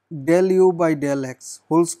del u by del x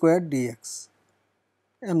whole square dx,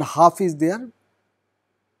 and half is there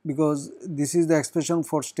because this is the expression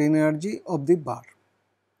for strain energy of the bar.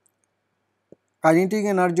 Kinetic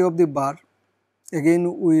energy of the bar,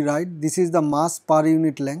 again we write this is the mass per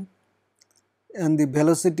unit length and the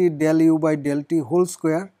velocity del u by del t whole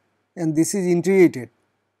square, and this is integrated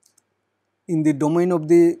in the domain of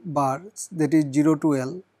the bar, that is 0 to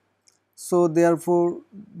L. So therefore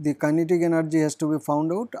the kinetic energy has to be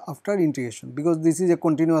found out after integration because this is a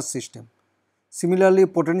continuous system. Similarly,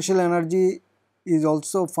 potential energy is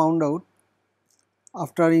also found out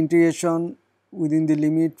after integration within the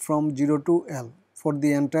limit from 0 to L for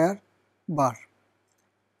the entire bar.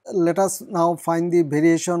 Let us now find the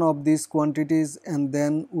variation of these quantities and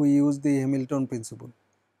then we use the Hamilton principle.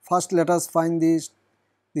 First let us find the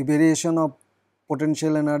variation of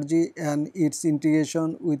potential energy and its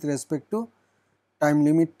integration with respect to time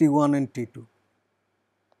limit t1 and t2.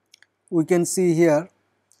 We can see here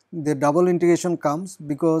the double integration comes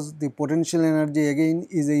because the potential energy again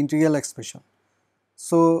is an integral expression.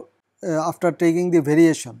 So after taking the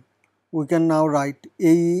variation we can now write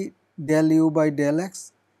AE del u by del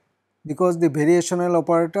x, because the variational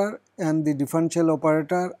operator and the differential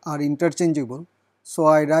operator are interchangeable. So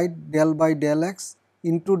I write del by del x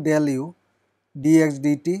into del u dx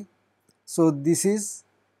dt. So this is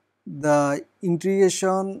the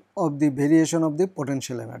integration of the variation of the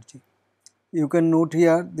potential energy. You can note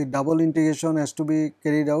here the double integration has to be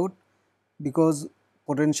carried out because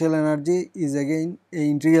potential energy is again a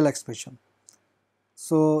integral expression.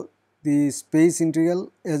 So the space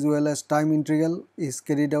integral as well as time integral is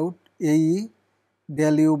carried out AE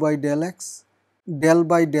del u by del x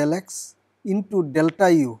into delta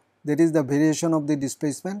u, that is the variation of the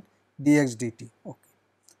displacement dx dt. Okay.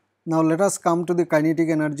 Now let us come to the kinetic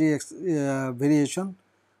energy variation.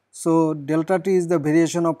 So delta t is the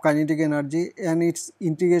variation of kinetic energy and its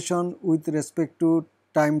integration with respect to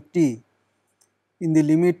time t in the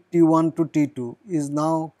limit t1 to t2 is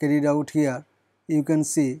now carried out here. You can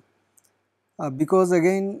see because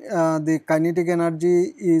again the kinetic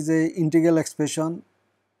energy is a integral expression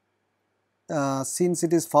since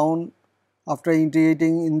it is found after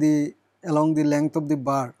integrating in the along the length of the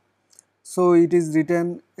bar. So it is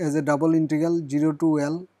written as a double integral 0 to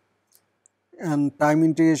L and time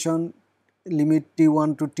integration limit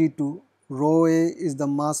t1 to t2, rho a is the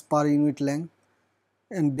mass per unit length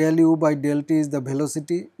and del u by del t is the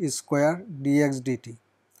velocity is square dx dt.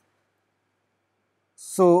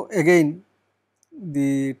 So again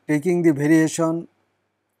the taking the variation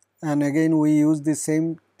and again we use the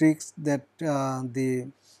same tricks that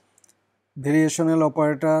the variational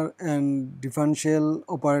operator and differential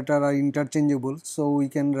operator are interchangeable. So we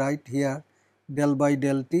can write here del by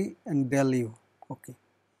del t and del u. Okay.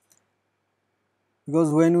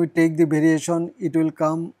 Because when we take the variation it will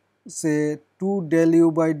come say 2 del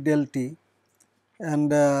u by del t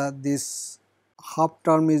and this half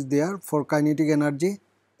term is there for kinetic energy.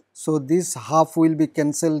 So this half will be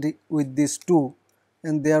cancelled with this 2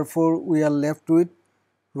 and therefore we are left with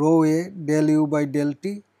rho a del u by del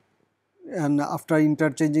t, and after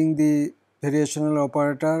interchanging the variational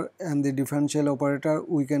operator and the differential operator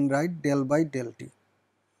we can write del by del t.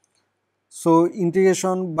 So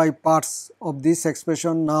integration by parts of this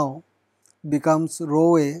expression now becomes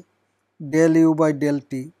rho a del u by del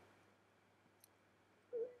t.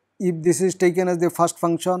 If this is taken as the first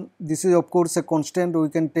function, this is of course a constant, we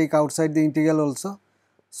can take outside the integral also.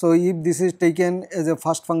 So if this is taken as a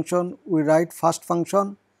first function, we write first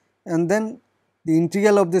function and then the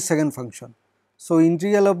integral of the second function. So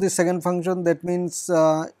integral of the second function, that means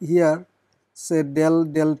here say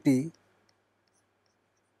del t,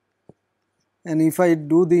 and if I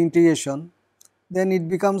do the integration then it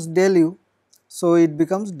becomes del u. So it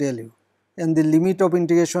becomes del u and the limit of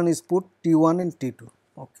integration is put t1 and t2.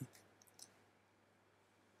 Okay.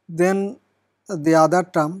 Then the other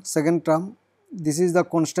term, second term, this is the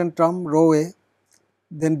constant term rho a,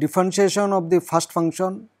 then differentiation of the first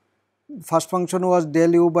function was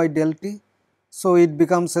del u by del t So it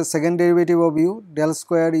becomes a second derivative of u, del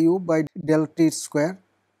square u by del t square.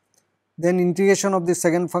 Then integration of the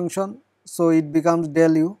second function, so it becomes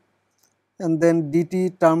del u, and then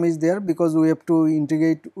dt term is there because we have to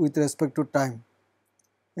integrate with respect to time,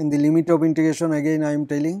 and the limit of integration again I am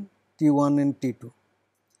telling t1 and t2.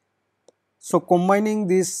 So combining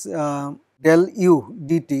this del u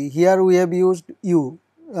dt, here we have used u,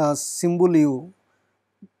 symbol u,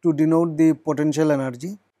 to denote the potential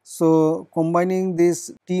energy. So combining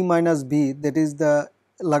this t minus b, that is the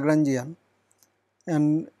Lagrangian,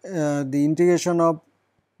 and the integration of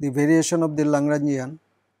the variation of the Lagrangian,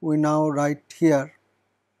 we now write here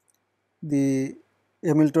the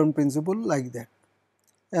Hamilton principle like that.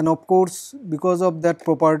 And of course, because of that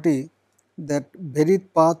property that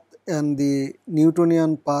varied path and the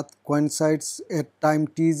Newtonian path coincides at time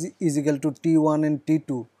t is equal to t1 and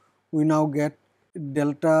t2, we now get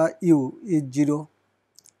delta u is 0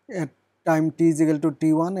 at time t is equal to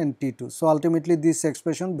t1 and t2. So ultimately this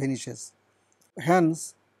expression vanishes.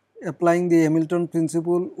 Hence, applying the Hamilton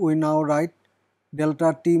principle, we now write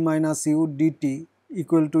delta t minus u dt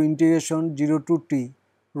equal to integration 0 to t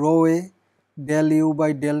rho a del u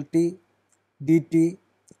by del t dt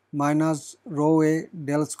minus rho a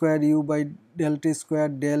del square u by del t square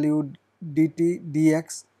del u dt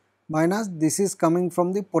dx minus, this is coming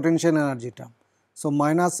from the potential energy term. So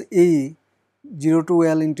minus a 0 to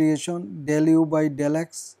L integration del u by del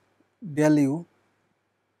x del u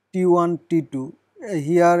t1 t2.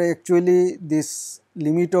 Here actually this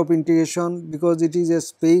limit of integration, because it is a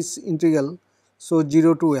space integral, so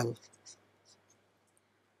 0 to L.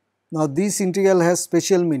 Now this integral has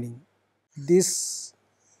special meaning. This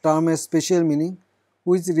term has special meaning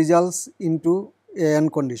which results into n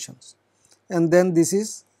conditions, and then this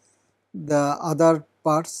is the other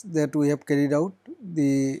parts that we have carried out,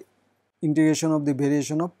 the integration of the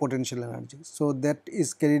variation of potential energy. So that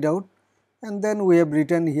is carried out, and then we have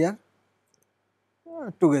written here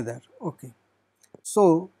together. Okay.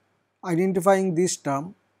 So identifying this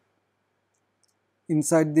term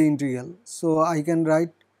inside the integral, so I can write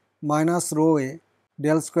minus rho a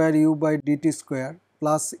del square u by dt square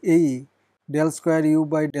plus ae del square u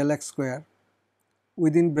by del x square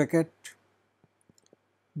within bracket,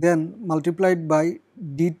 then multiplied by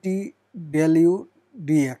dt del u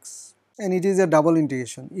dx, and it is a double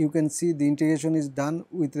integration. You can see the integration is done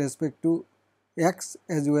with respect to x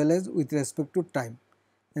as well as with respect to time,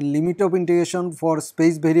 and limit of integration for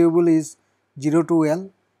space variable is 0 to L,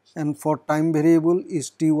 and for time variable is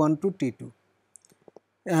t1 to t2,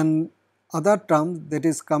 and other terms that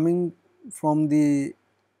is coming from the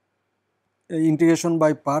integration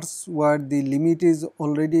by parts where the limit is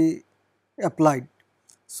already applied.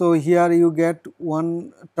 So here you get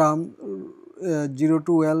one term 0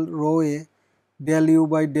 to L rho a del u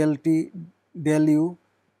by del t del u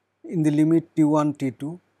in the limit t1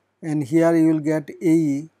 t2, and here you will get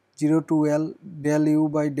ae 0 to L del u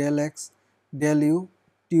by del x del u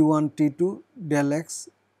t1 t2 del x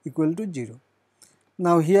equal to 0.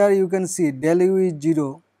 Now here you can see del u is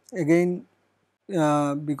 0 again,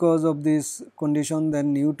 because of this condition,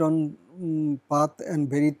 then Newton path and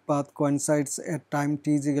varied path coincides at time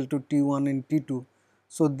t is equal to t1 and t2.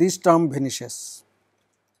 So this term vanishes,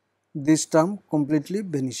 this term completely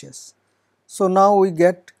vanishes. So now we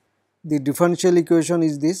get the differential equation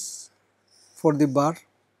is this for the bar,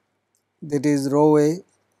 that is rho a,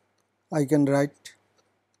 I can write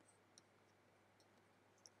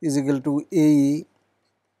is equal to ae.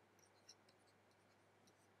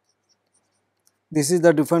 This is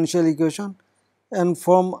the differential equation, and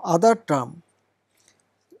from other term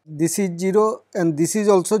this is 0 and this is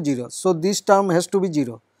also 0. So this term has to be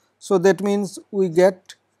 0. So that means we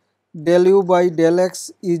get del u by del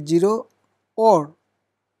x is 0, or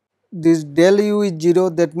this del u is 0,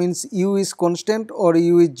 that means u is constant or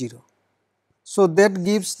u is 0. So that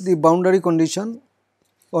gives the boundary condition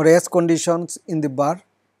or S conditions in the bar,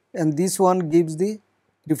 and this one gives the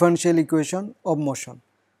differential equation of motion.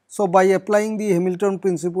 So by applying the Hamilton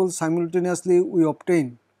principle, simultaneously we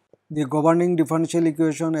obtain the governing differential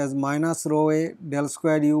equation as minus rho a del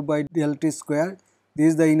square u by del t square. This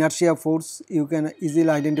is the inertia force you can easily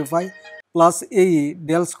identify, plus ae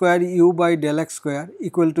del square u by del x square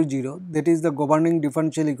equal to 0, that is the governing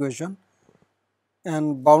differential equation,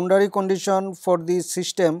 and boundary condition for the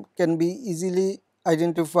system can be easily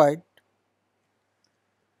identified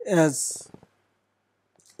as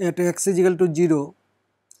at x is equal to 0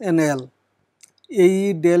 and L,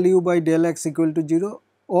 ae del u by del x equal to 0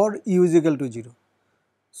 or u is equal to 0.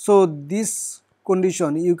 So this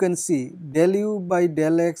condition you can see del u by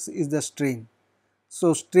del x is the strain.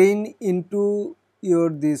 So strain into your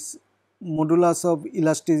this modulus of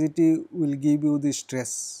elasticity will give you the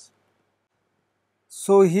stress.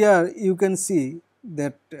 So, here you can see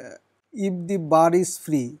that if the bar is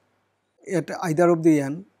free at either of the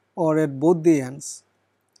end or at both the ends,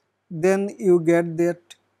 then you get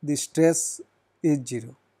that the stress is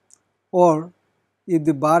 0, or if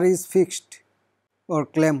the bar is fixed or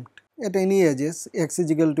clamped at any edges x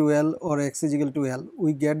is equal to L or x is equal to L,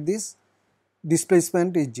 we get this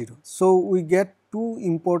displacement is 0. So, we get two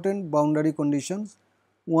important boundary conditions.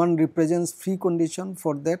 One represents free condition,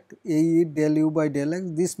 for that A del u by del x,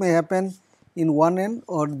 this may happen in one end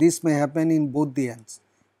or this may happen in both the ends,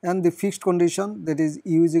 and the fixed condition, that is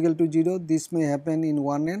u is equal to 0, this may happen in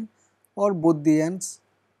one end or both the ends.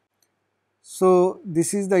 So,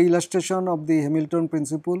 this is the illustration of the Hamilton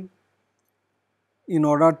principle in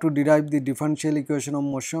order to derive the differential equation of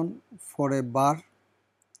motion for a bar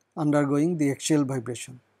undergoing the axial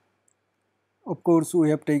vibration. Of course, we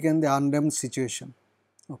have taken the undamped situation.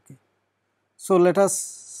 Okay. So, let us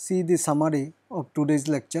see the summary of today's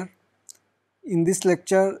lecture. In this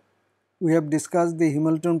lecture, we have discussed the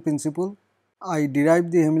Hamilton principle. I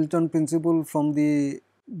derived the Hamilton principle from the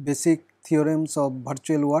basic theorems of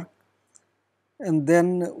virtual work, and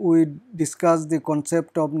then we discussed the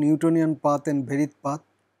concept of Newtonian path and Verith path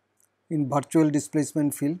in virtual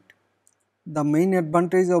displacement field. The main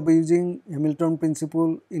advantage of using Hamilton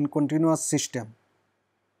principle in continuous system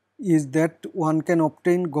is that one can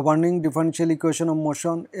obtain governing differential equation of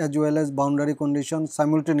motion as well as boundary conditions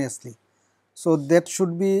simultaneously. So, that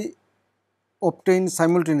should be obtained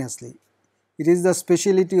simultaneously. It is the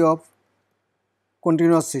speciality of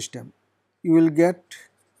continuous system. You will get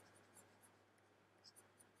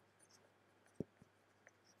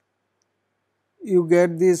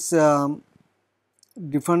this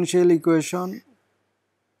differential equation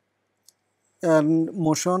and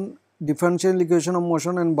motion, differential equation of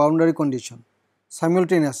motion and boundary condition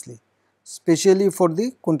simultaneously, especially for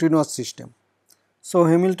the continuous system. So,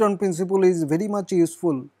 Hamilton principle is very much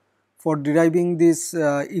useful for deriving this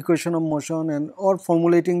equation of motion and or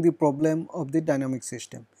formulating the problem of the dynamic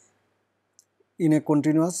system in a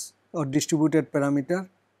continuous or distributed parameter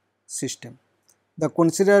system. The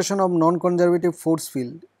consideration of non-conservative force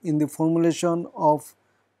field in the formulation of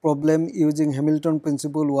problem using Hamilton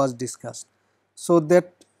principle was discussed. So,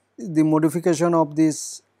 that the modification of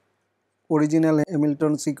this original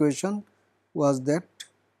Hamilton's equation was that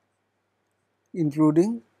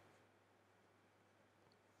including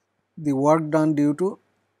the work done due to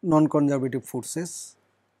non-conservative forces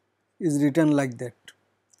is written like that.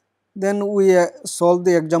 Then we solve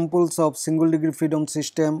the examples of single degree freedom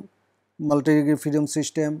system, multi-degree freedom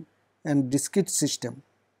system and discrete system.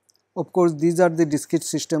 Of course, these are the discrete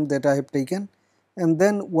system that I have taken, and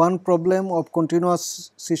then one problem of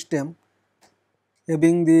continuous system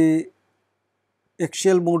having the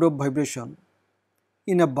axial mode of vibration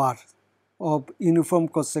in a bar of uniform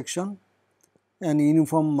cross section and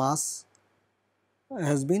uniform mass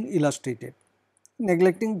has been illustrated,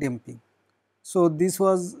 neglecting damping. So, this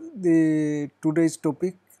was the today's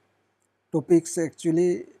topics.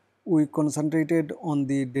 Actually, we concentrated on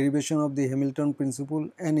the derivation of the Hamilton principle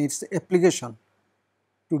and its application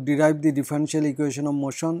to derive the differential equation of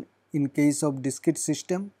motion in case of discrete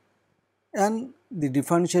system and the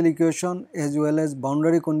differential equation as well as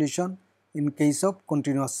boundary condition in case of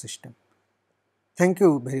continuous system. Thank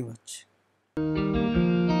you very much.